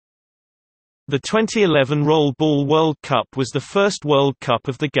The 2011 Rollball World Cup was the first World Cup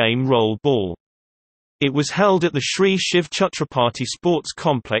of the game rollball. It was held at the Shri Shiv Chhatrapati Sports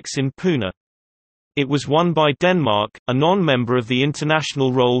Complex in Pune. It was won by Denmark, a non-member of the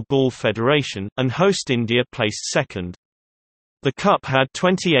International Rollball Federation, and host India placed second. The cup had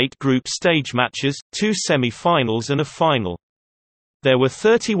 28 group stage matches, 2 semi-finals and a final. There were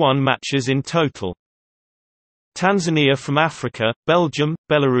 31 matches in total. Tanzania from Africa, Belgium,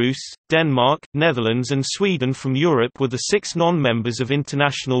 Belarus, Denmark, Netherlands and Sweden from Europe were the 6 non-members of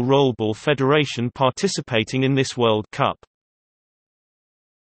International Rollball Federation participating in this World Cup.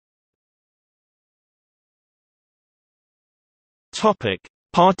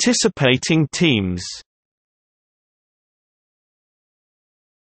 Participating teams.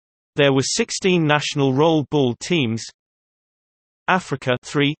 There were 16 national rollball teams. Africa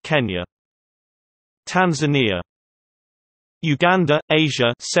 3, Kenya. Tanzania, Uganda,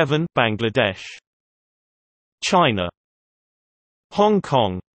 Asia 7, Bangladesh, China, Hong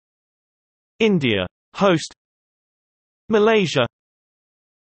Kong, India, host, Malaysia,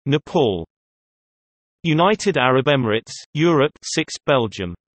 Nepal, United Arab Emirates, Europe 6,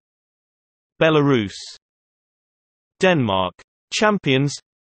 Belgium, Belarus, Denmark, champions,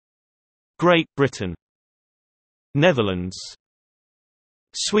 Great Britain, Netherlands,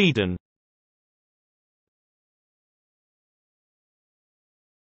 Sweden.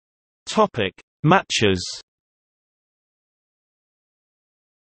 Matches.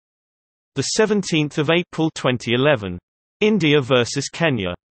 The 17th of April 2011. India vs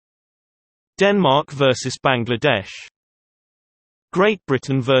Kenya. Denmark vs Bangladesh. Great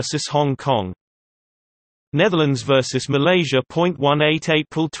Britain vs Hong Kong. Netherlands vs Malaysia. 18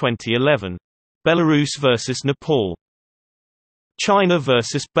 April 2011. Belarus vs Nepal. China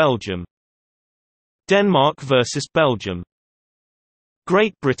vs Belgium. Denmark vs Belgium.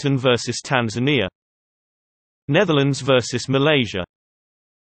 Great Britain vs Tanzania. Netherlands vs Malaysia.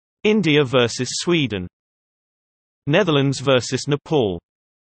 India vs Sweden. Netherlands vs Nepal.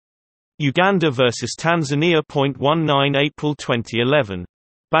 Uganda vs Tanzania. 19 April 2011.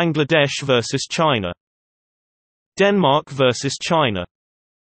 Bangladesh vs China. Denmark vs China.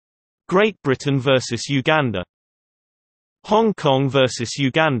 Great Britain vs Uganda. Hong Kong vs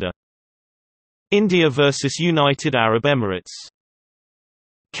Uganda. India vs United Arab Emirates.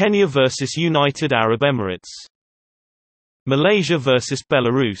 Kenya vs United Arab Emirates. Malaysia vs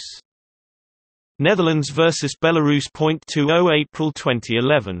Belarus. Netherlands vs Belarus. 20 April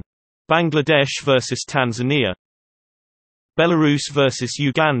 2011. Bangladesh vs Tanzania. Belarus vs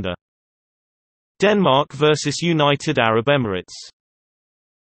Uganda. Denmark vs United Arab Emirates.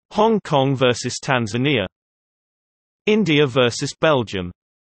 Hong Kong vs Tanzania. India vs Belgium.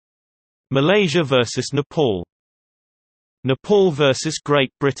 Malaysia vs Nepal. Nepal vs Great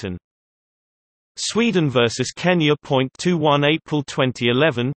Britain. Sweden vs Kenya. 21 April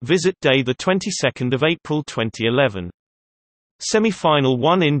 2011. Visit day the 22nd of April 2011. Semi-final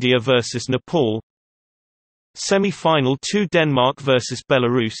 1 India vs Nepal. Semi-final 2 Denmark vs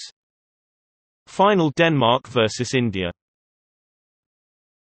Belarus. Final Denmark vs India.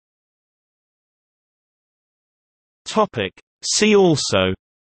 Topic. See also: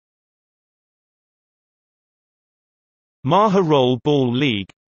 Maha Roll Ball League.